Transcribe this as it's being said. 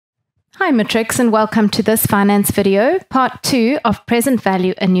Hi Matrix, and welcome to this finance video, part 2 of Present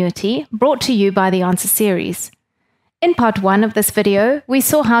Value Annuity, brought to you by the Answer series. In part 1 of this video, we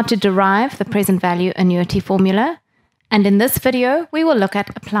saw how to derive the Present Value Annuity Formula, and in this video, we will look at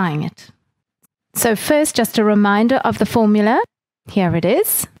applying it. So first, just a reminder of the formula. Here it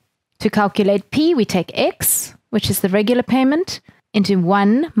is. To calculate P, we take X, which is the regular payment, into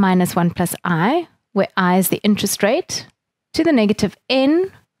 1 minus 1 plus I, where I is the interest rate, to the negative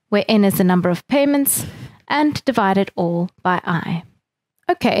N, where N is the number of payments, and divide it all by I.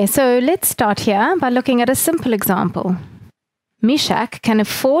 Okay, so let's start here by looking at a simple example. Mishak can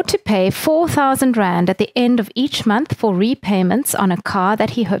afford to pay 4,000 Rand at the end of each month for repayments on a car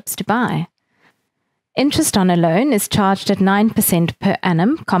that he hopes to buy. Interest on a loan is charged at 9% per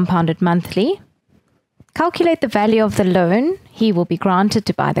annum, compounded monthly. Calculate the value of the loan he will be granted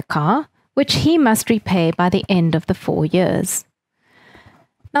to buy the car, which he must repay by the end of the 4 years.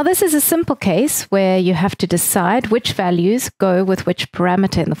 Now, this is a simple case where you have to decide which values go with which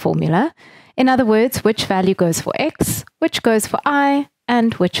parameter in the formula. In other words, which value goes for X, which goes for I,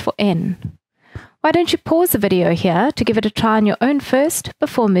 and which for N. Why don't you pause the video here to give it a try on your own first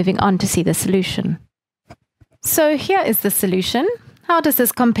before moving on to see the solution. So here is the solution. How does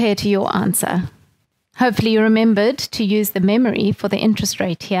this compare to your answer? Hopefully you remembered to use the memory for the interest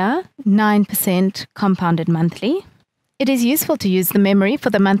rate here, 9% compounded monthly. It is useful to use the memory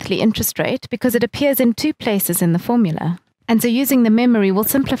for the monthly interest rate because it appears in 2 places in the formula. And so using the memory will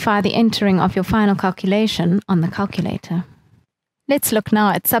simplify the entering of your final calculation on the calculator. Let's look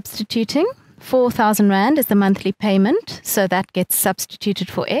now at substituting. 4,000 Rand is the monthly payment, so that gets substituted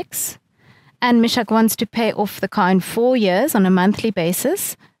for X. And Mishak wants to pay off the car in 4 years on a monthly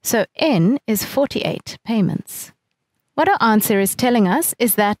basis, so N is 48 payments. What our answer is telling us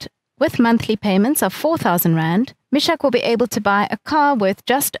is that with monthly payments of 4,000 Rand, Mishak will be able to buy a car worth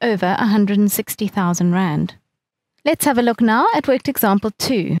just over 160,000 Rand. Let's have a look now at worked example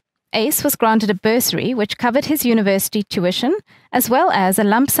 2. Ace was granted a bursary which covered his university tuition, as well as a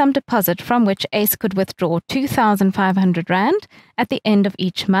lump sum deposit from which Ace could withdraw 2,500 Rand at the end of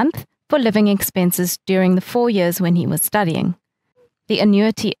each month for living expenses during the 4 years when he was studying. The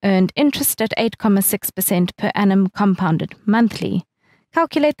annuity earned interest at 8.6% per annum compounded monthly.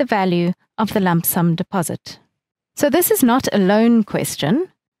 Calculate the value of the lump sum deposit. So this is not a loan question,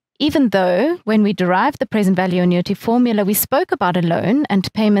 even though when we derived the present value annuity formula, we spoke about a loan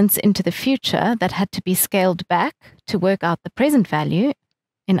and payments into the future that had to be scaled back to work out the present value,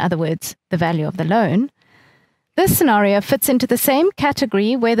 in other words, the value of the loan. This scenario fits into the same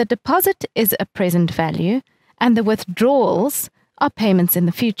category where the deposit is a present value and the withdrawals are payments in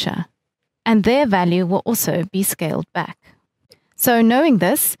the future, and their value will also be scaled back. So knowing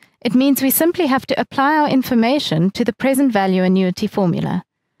this, it means we simply have to apply our information to the present value annuity formula.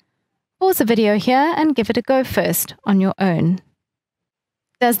 Pause the video here and give it a go first on your own.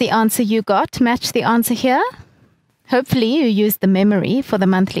 Does the answer you got match the answer here? Hopefully you used the memory for the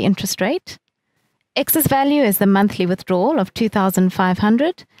monthly interest rate. X's value is the monthly withdrawal of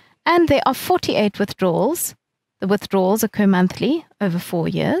 2,500, and there are 48 withdrawals. The withdrawals occur monthly over 4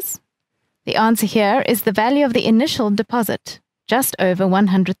 years. The answer here is the value of the initial deposit, just over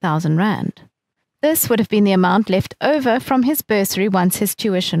 100,000 Rand. This would have been the amount left over from his bursary once his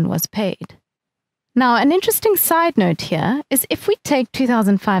tuition was paid. Now, an interesting side note here is if we take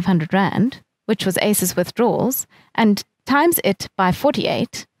 2,500 Rand, which was Ace's withdrawals, and times it by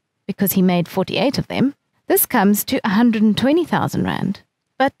 48, because he made 48 of them, this comes to 120,000 Rand.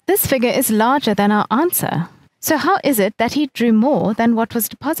 But this figure is larger than our answer. So how is it that he drew more than what was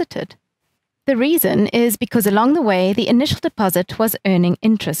deposited? The reason is because along the way, the initial deposit was earning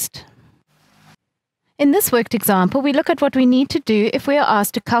interest. In this worked example, we look at what we need to do if we are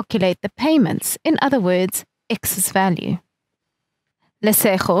asked to calculate the payments, in other words, X's value.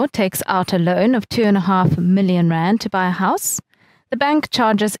 Lesego takes out a loan of 2.5 million Rand to buy a house. The bank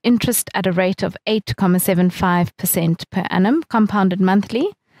charges interest at a rate of 8.75% per annum, compounded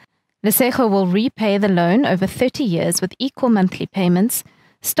monthly. Lesego will repay the loan over 30 years with equal monthly payments,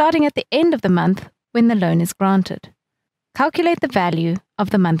 starting at the end of the month when the loan is granted. Calculate the value of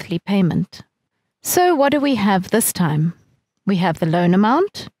the monthly payment. So what do we have this time? We have the loan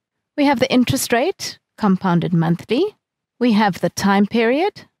amount, we have the interest rate, compounded monthly, we have the time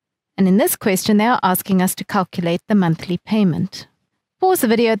period, and in this question they are asking us to calculate the monthly payment. Pause the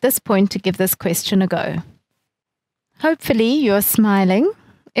video at this point to give this question a go. Hopefully you're smiling.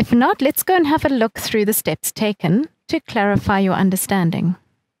 If not, let's go and have a look through the steps taken to clarify your understanding.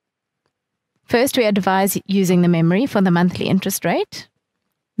 First, we advise using the memory for the monthly interest rate.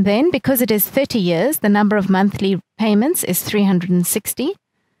 Then, because it is 30 years, the number of monthly payments is 360.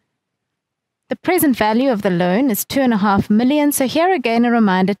 The present value of the loan is 2.5 million, so here again a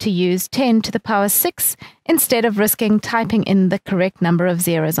reminder to use 10 to the power 6 instead of risking typing in the correct number of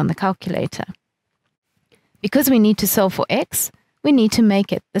zeros on the calculator. Because we need to solve for x, we need to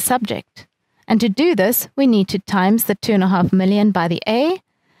make it the subject. And to do this, we need to times the 2.5 million by the a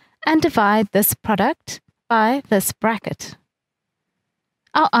and divide this product by this bracket.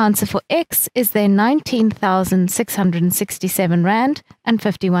 Our answer for x is then 19,667 Rand and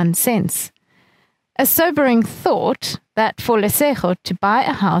 51 cents. A sobering thought that for Lesego to buy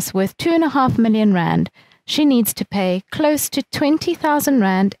a house worth 2.5 million Rand, she needs to pay close to 20,000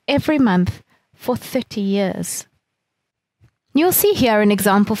 Rand every month for 30 years. You'll see here in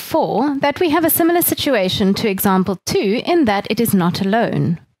example 4 that we have a similar situation to example 2 in that it is not a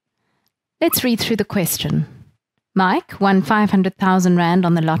loan. Let's read through the question. Mike won 500,000 Rand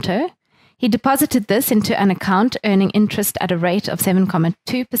on the lotto. He deposited this into an account earning interest at a rate of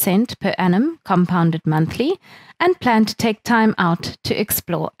 7.2% per annum, compounded monthly, and planned to take time out to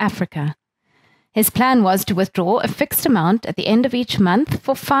explore Africa. His plan was to withdraw a fixed amount at the end of each month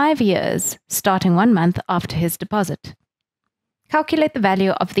for 5 years, starting 1 month after his deposit. Calculate the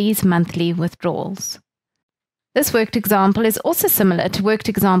value of these monthly withdrawals. This worked example is also similar to worked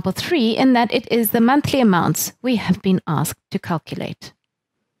example 3 in that it is the monthly amounts we have been asked to calculate.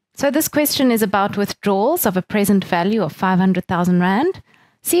 So this question is about withdrawals of a present value of 500,000 Rand.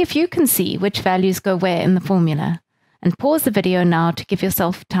 See if you can see which values go where in the formula. And pause the video now to give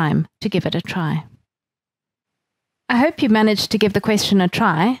yourself time to give it a try. I hope you managed to give the question a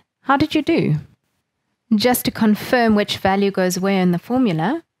try. How did you do? Just to confirm which value goes where in the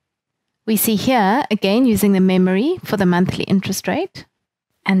formula, we see here, again using the memory for the monthly interest rate,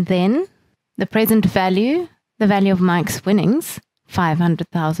 and then the present value, the value of Mike's winnings,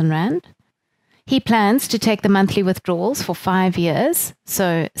 500,000 Rand. He plans to take the monthly withdrawals for 5 years,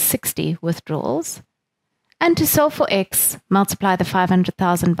 so 60 withdrawals. And to solve for x, multiply the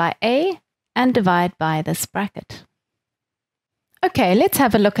 500,000 by a and divide by this bracket. Okay, let's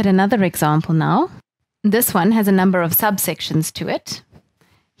have a look at another example now. This one has a number of subsections to it.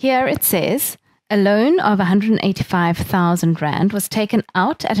 Here it says, a loan of 185,000 Rand was taken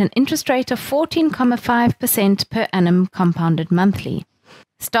out at an interest rate of 14.5% per annum compounded monthly.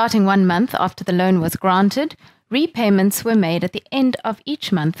 Starting 1 month after the loan was granted, repayments were made at the end of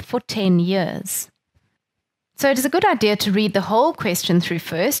each month for 10 years. So it is a good idea to read the whole question through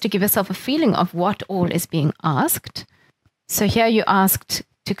first to give yourself a feeling of what all is being asked. So here you asked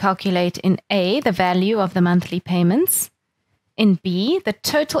to calculate in A, the value of the monthly payments, in B, the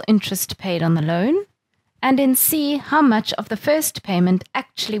total interest paid on the loan, and in C, how much of the first payment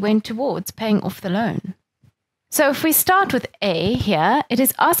actually went towards paying off the loan. So if we start with A here, it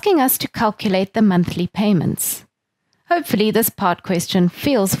is asking us to calculate the monthly payments. Hopefully this part question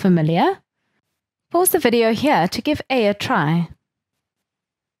feels familiar. Pause the video here to give A a try.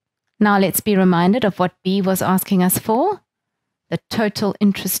 Now let's be reminded of what B was asking us for. The total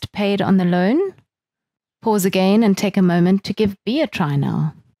interest paid on the loan. Pause again and take a moment to give B a try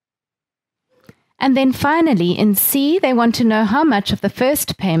now. And then finally, in C, they want to know how much of the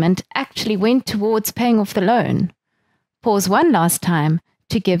first payment actually went towards paying off the loan. Pause one last time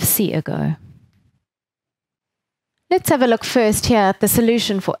to give C a go. Let's have a look first here at the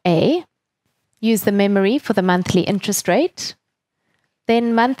solution for A. Use the memory for the monthly interest rate.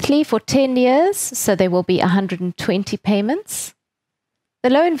 Then monthly for 10 years, so there will be 120 payments. The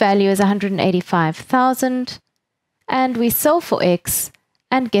loan value is 185,000, and we solve for x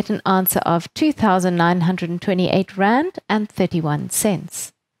and get an answer of 2,928 Rand and 31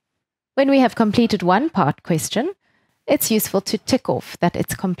 cents. When we have completed one part question, it's useful to tick off that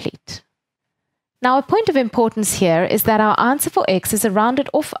it's complete. Now, a point of importance here is that our answer for x is a rounded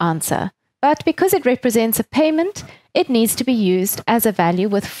off answer, but because it represents a payment, it needs to be used as a value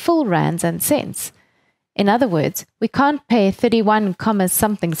with full rands and cents. In other words, we can't pay 31,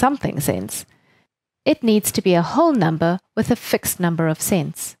 something something cents. It needs to be a whole number with a fixed number of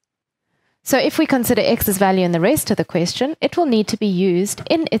cents. So if we consider x's value in the rest of the question, it will need to be used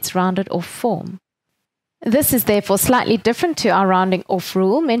in its rounded off form. This is therefore slightly different to our rounding off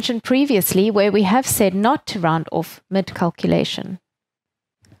rule mentioned previously, where we have said not to round off mid-calculation.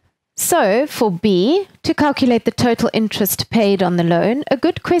 So, for B, to calculate the total interest paid on the loan, a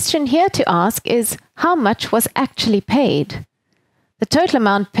good question here to ask is, how much was actually paid? The total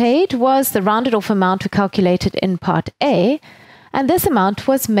amount paid was the rounded off amount we calculated in part A, and this amount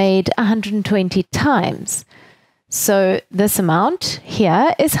was made 120 times. So, this amount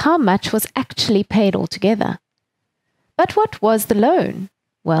here is how much was actually paid altogether. But what was the loan?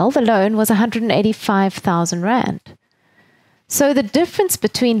 Well, the loan was 185,000 Rand. So the difference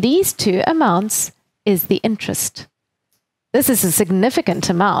between these two amounts is the interest. This is a significant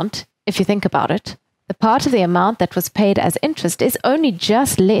amount if you think about it. The part of the amount that was paid as interest is only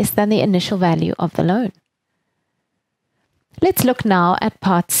just less than the initial value of the loan. Let's look now at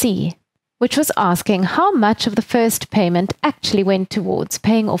part C, which was asking how much of the first payment actually went towards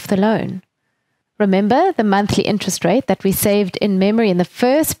paying off the loan. Remember the monthly interest rate that we saved in memory in the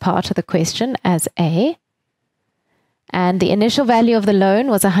first part of the question as A, and the initial value of the loan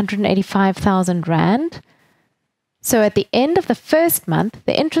was 185,000 Rand. So at the end of the first month,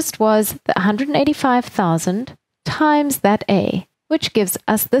 the interest was the 185,000 times that A, which gives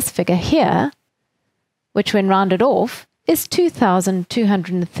us this figure here, which when rounded off is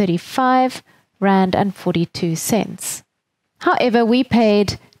 2,235 Rand and 42 cents. However, we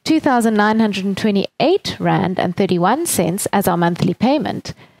paid 2,928 Rand and 31 cents as our monthly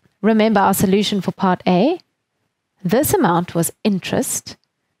payment. Remember our solution for part A? This amount was interest.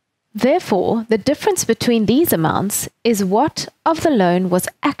 Therefore, the difference between these amounts is what of the loan was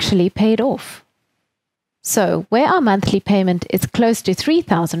actually paid off. So, where our monthly payment is close to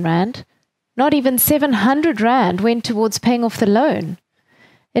 3,000 Rand, not even 700 Rand went towards paying off the loan.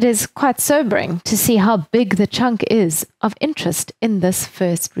 It is quite sobering to see how big the chunk is of interest in this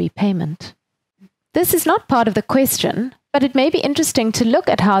first repayment. This is not part of the question, but it may be interesting to look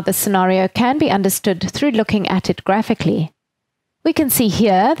at how the scenario can be understood through looking at it graphically. We can see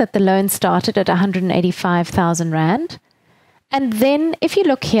here that the loan started at 185,000 Rand. And then if you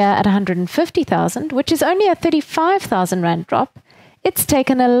look here at 150,000, which is only a 35,000 Rand drop, it's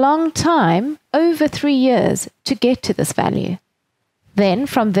taken a long time, over 3 years, to get to this value. Then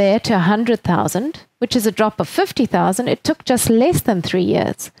from there to 100,000, which is a drop of 50,000, it took just less than 3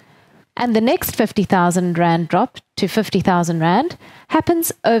 years. And the next 50,000 Rand drop to 50,000 Rand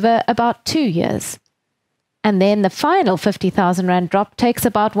happens over about 2 years. And then the final 50,000 Rand drop takes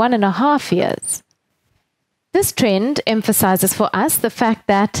about 1.5 years. This trend emphasizes for us the fact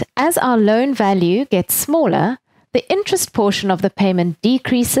that as our loan value gets smaller, the interest portion of the payment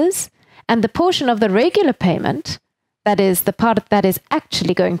decreases, and the portion of the regular payment, that is, the part that is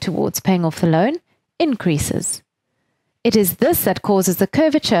actually going towards paying off the loan, increases. It is this that causes the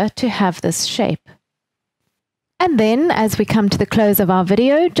curvature to have this shape. And then, as we come to the close of our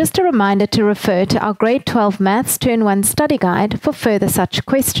video, just a reminder to refer to our Grade 12 Maths Turn 1 study guide for further such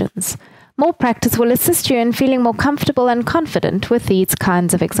questions. More practice will assist you in feeling more comfortable and confident with these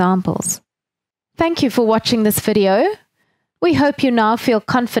kinds of examples. Thank you for watching this video. We hope you now feel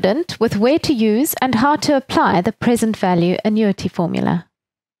confident with where to use and how to apply the present value annuity formula.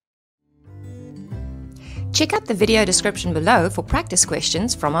 Check out the video description below for practice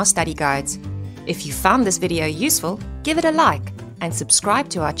questions from our study guides. If you found this video useful, give it a like and subscribe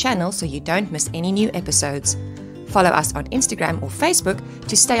to our channel so you don't miss any new episodes. Follow us on Instagram or Facebook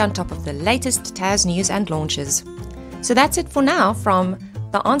to stay on top of the latest TAS news and launches. So that's it for now from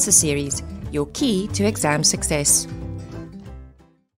the Answer Series, your key to exam success.